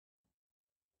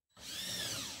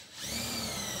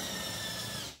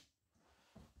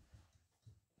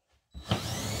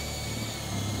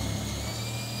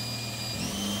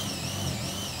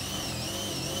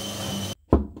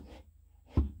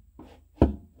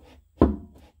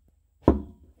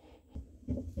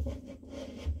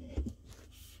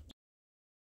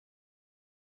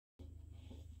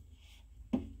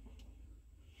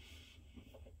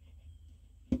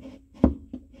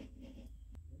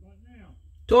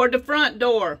Toward the front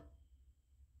door.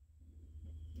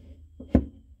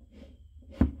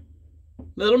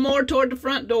 Little more toward the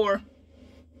front door.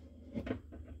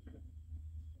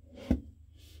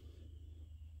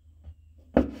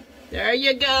 There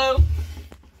you go.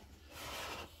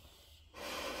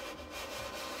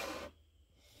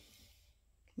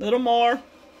 Little more.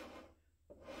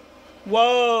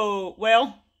 Whoa.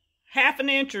 Well, half an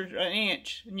inch or an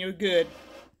inch and you're good.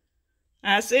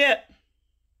 That's it.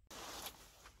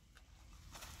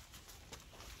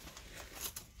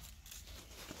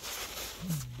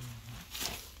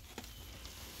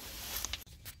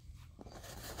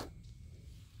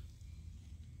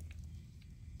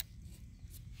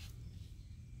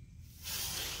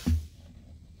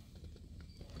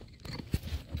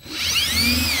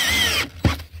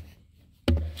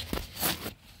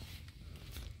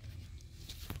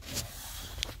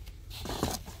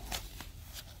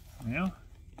 Yeah.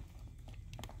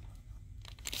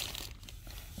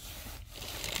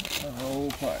 The whole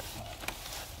pipe.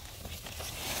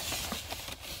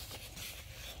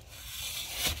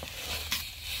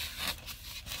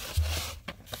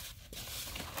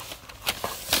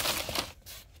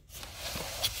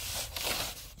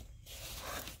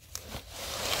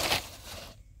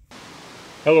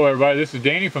 Hello everybody, this is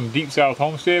Danny from Deep South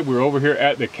Homestead. We're over here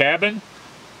at the cabin.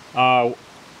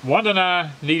 Wanda and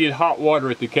I needed hot water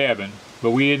at the cabin,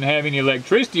 but we didn't have any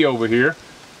electricity over here,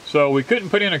 so we couldn't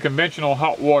put in a conventional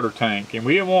hot water tank. And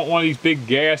we didn't want one of these big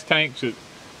gas tanks that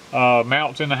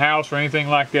mounts in the house or anything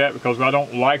like that, because I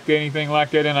don't like anything like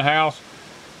that in a house.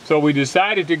 So we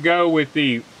decided to go with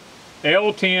the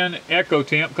L10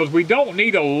 Ecotemp, because we don't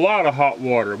need a lot of hot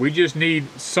water. We just need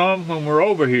some when we're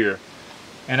over here.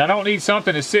 And I don't need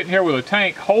something that's sitting here with a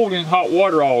tank holding hot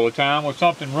water all the time with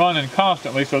something running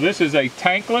constantly. So this is a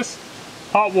tankless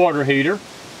hot water heater.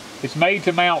 It's made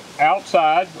to mount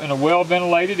outside in a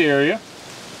well-ventilated area.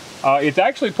 It's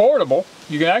actually portable.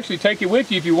 You can actually take it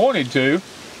with you if you wanted to,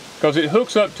 because it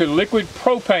hooks up to liquid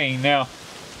propane. Now,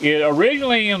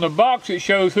 originally in the box it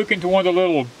shows hooking to one of the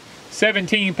little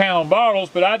 17-pound bottles,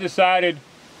 but I decided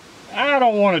I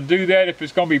don't want to do that if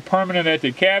it's going to be permanent at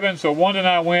the cabin. So Wanda and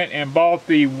I went and bought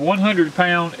the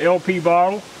 100-pound LP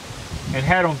bottle and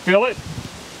had them fill it.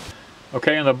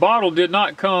 Okay, and the bottle did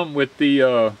not come with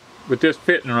the with this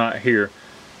fitting right here.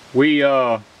 We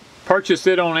purchased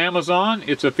it on Amazon.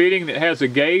 It's a fitting that has a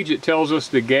gauge. It tells us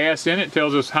the gas in it,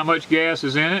 tells us how much gas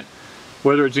is in it,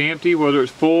 whether it's empty, whether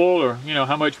it's full, or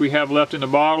how much we have left in the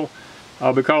bottle.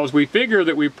 Because we figure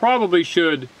that we probably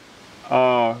should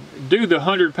do the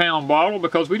 100-pound bottle,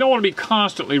 because we don't want to be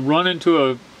constantly running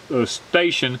to a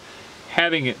station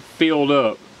having it filled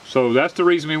up. So that's the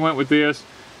reason we went with this.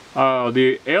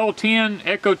 The L10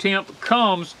 Ecotemp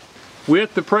comes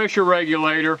with the pressure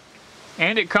regulator,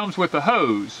 and it comes with the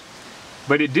hose,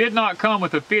 but it did not come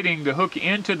with a fitting to hook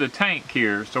into the tank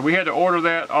here, so we had to order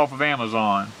that off of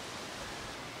Amazon.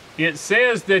 It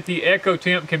says that the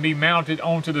Ecotemp can be mounted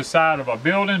onto the side of a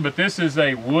building, but this is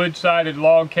a wood-sided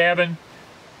log cabin,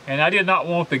 and I did not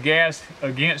want the gas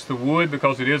against the wood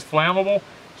because it is flammable.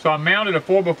 So I mounted a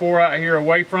 4x4 out here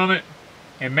away from it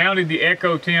and mounted the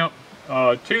Ecotemp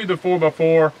to the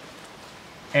 4x4.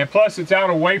 And plus it's out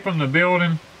away from the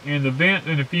building, and the vent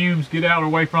and the fumes get out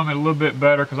away from it a little bit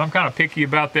better, because I'm kind of picky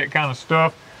about that kind of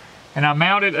stuff. And I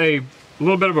mounted a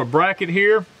little bit of a bracket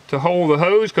here to hold the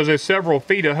hose, because there's several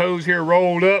feet of hose here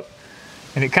rolled up,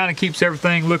 and it kind of keeps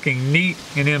everything looking neat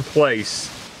and in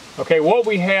place. Okay, what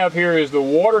we have here is the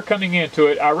water coming into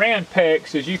it. I ran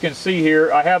PEX, as you can see here.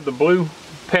 I have the blue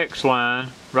PEX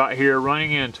line right here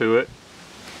running into it.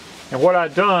 And what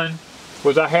I've done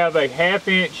was I have a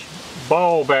 1/2-inch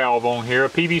ball valve on here, a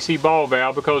PVC ball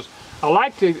valve, because I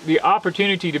like the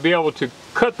opportunity to be able to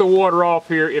cut the water off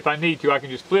here if I need to. I can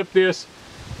just flip this,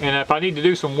 and if I need to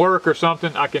do some work or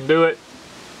something, I can do it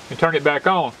and turn it back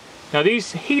on. Now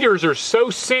these heaters are so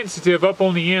sensitive up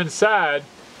on the inside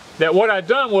that what I've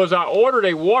done was I ordered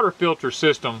a water filter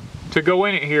system to go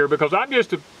in it here, because I'm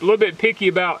just a little bit picky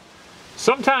about,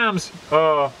 sometimes,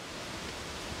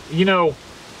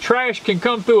 trash can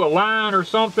come through a line or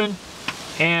something,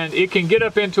 and it can get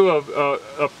up into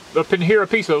up in here, a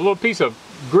little piece of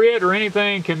grit or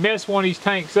anything can mess one of these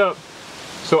tanks up.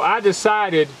 So I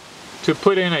decided to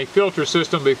put in a filter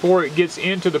system before it gets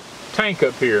into the tank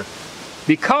up here.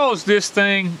 Because this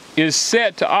thing is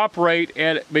set to operate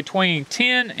at between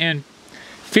 10 and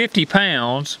 50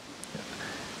 pounds,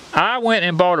 I went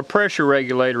and bought a pressure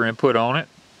regulator and put on it,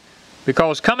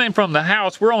 because coming from the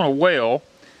house, we're on a well,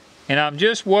 and I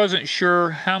just wasn't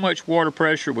sure how much water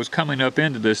pressure was coming up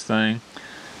into this thing.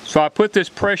 So I put this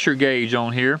pressure gauge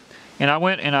on here, and I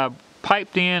went and I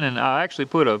piped in, and I actually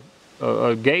put a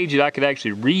a gauge that I could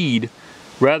actually read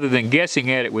rather than guessing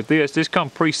at it with this. This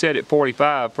comes preset at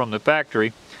 45 from the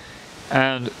factory.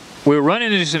 And we were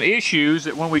running into some issues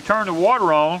that when we turned the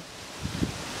water on,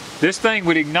 this thing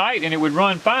would ignite and it would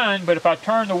run fine, but if I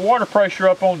turned the water pressure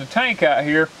up on the tank out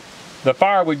here, the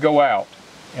fire would go out.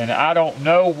 And I don't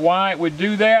know why it would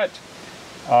do that.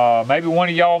 Maybe one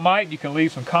of y'all might. You can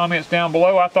leave some comments down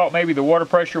below. I thought maybe the water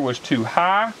pressure was too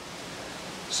high.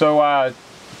 So I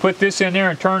put this in there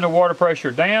and turned the water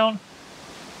pressure down.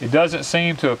 It doesn't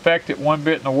seem to affect it one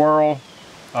bit in the world.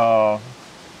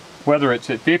 Whether it's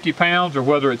at 50 pounds or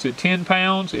whether it's at 10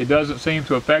 pounds, it doesn't seem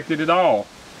to affect it at all.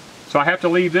 So I have to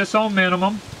leave this on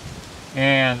minimum.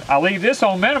 And I leave this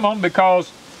on minimum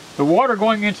because the water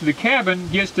going into the cabin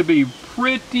gets to be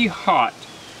pretty hot.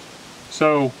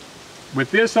 So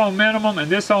with this on minimum and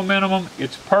this on minimum,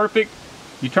 it's perfect.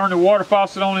 You turn the water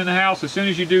faucet on in the house. As soon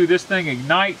as you do, this thing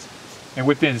ignites. And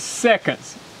within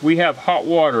seconds, we have hot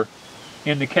water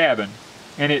in the cabin.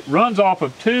 And it runs off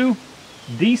of 2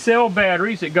 D-cell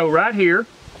batteries that go right here.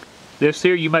 This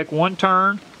here, you make one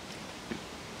turn.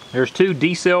 There's 2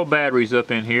 D-cell batteries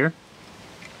up in here.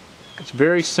 It's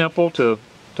very simple to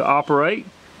operate.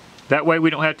 That way we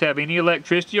don't have to have any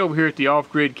electricity over here at the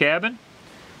off-grid cabin.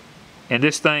 And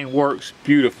this thing works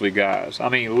beautifully, guys. I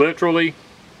mean, literally,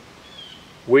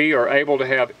 we are able to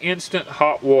have instant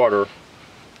hot water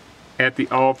at the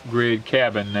off-grid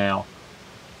cabin now.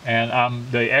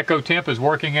 And the Ecotemp is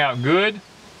working out good.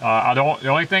 The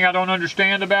only thing I don't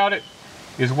understand about it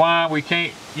is why we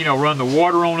can't, run the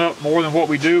water on up more than what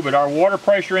we do, but our water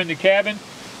pressure in the cabin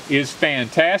is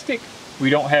fantastic. We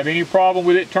don't have any problem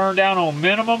with it turned down on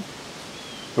minimum.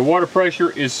 The water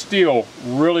pressure is still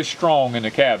really strong in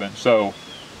the cabin, so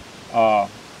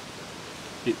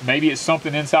maybe it's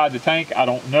something inside the tank, I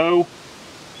don't know,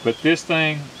 but this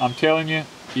thing, I'm telling you,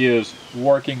 is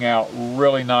working out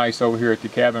really nice over here at the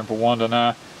cabin for Wanda and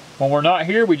I. When we're not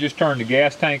here, we just turn the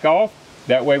gas tank off.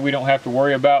 That way we don't have to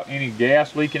worry about any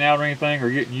gas leaking out or anything or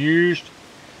getting used.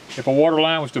 If a water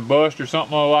line was to bust or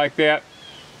something like that,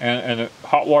 and the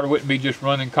hot water wouldn't be just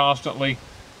running constantly.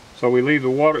 So we leave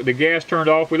the gas turned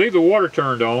off. We leave the water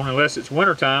turned on unless it's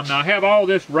winter time. Now I have all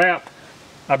this wrapped.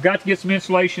 I've got to get some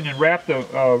insulation and wrap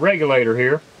the regulator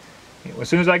here. As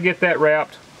soon as I get that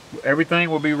wrapped, everything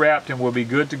will be wrapped and we'll be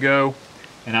good to go.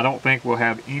 And I don't think we'll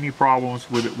have any problems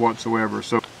with it whatsoever.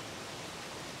 So,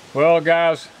 well,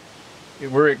 guys,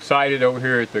 we're excited over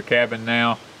here at the cabin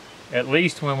now. At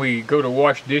least when we go to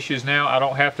wash dishes now, I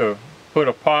don't have to put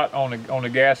a pot on the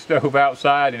gas stove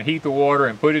outside and heat the water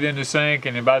and put it in the sink.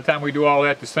 And then by the time we do all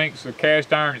that, the sink's a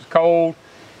cast iron, it's cold,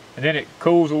 and then it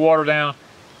cools the water down.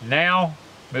 Now,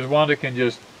 Ms. Wanda can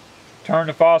just turn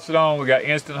the faucet on. We got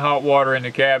instant hot water in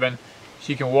the cabin.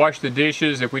 She can wash the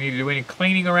dishes. If we need to do any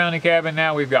cleaning around the cabin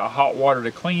now, we've got hot water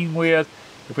to clean with.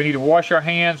 If we need to wash our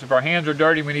hands, if our hands are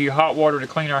dirty, we need hot water to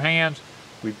clean our hands.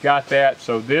 We've got that.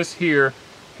 So this here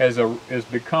has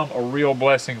become a real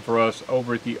blessing for us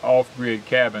over at the off-grid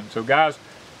cabin. So guys,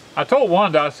 I told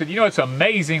Wanda, I said, it's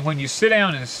amazing when you sit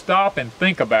down and stop and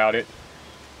think about it.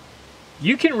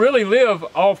 You can really live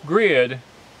off-grid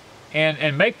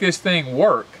and make this thing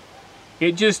work.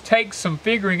 It just takes some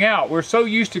figuring out. We're so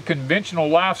used to conventional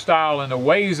lifestyle and the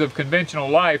ways of conventional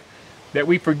life that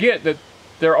we forget that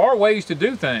there are ways to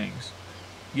do things.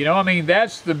 I mean,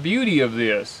 that's the beauty of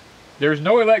this. There's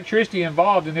no electricity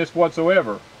involved in this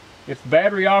whatsoever. It's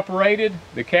battery operated.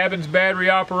 The cabin's battery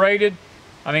operated.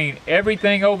 I mean,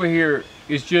 everything over here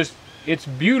is just, it's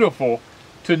beautiful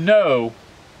to know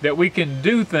that we can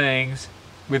do things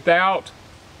without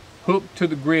hooked to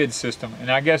the grid system.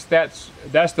 And I guess that's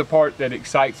the part that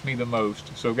excites me the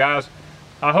most. So guys,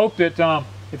 I hope that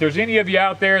if there's any of you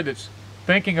out there that's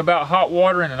thinking about hot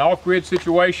water in an off-grid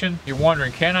situation, you're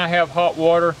wondering, can I have hot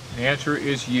water? The answer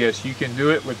is yes, you can do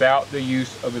it without the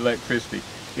use of electricity.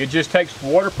 It just takes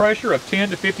water pressure of 10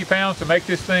 to 50 pounds to make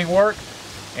this thing work.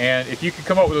 And if you can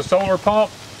come up with a solar pump,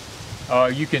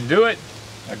 you can do it.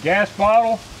 A gas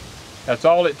bottle, that's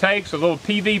all it takes. A little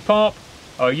PV pump,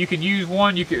 you can use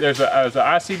one. There's an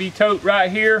ICB tote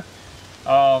right here.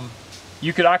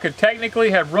 I could technically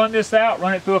have run this out,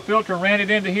 run it through a filter and ran it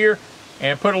into here,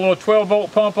 and put a little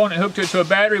 12-volt pump on it and hooked it to a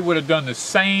battery. Would have done the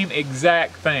same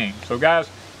exact thing. So guys,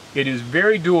 it is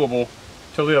very doable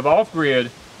to live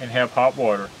off-grid and have hot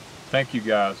water. Thank you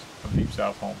guys from Deep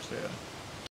South Homestead.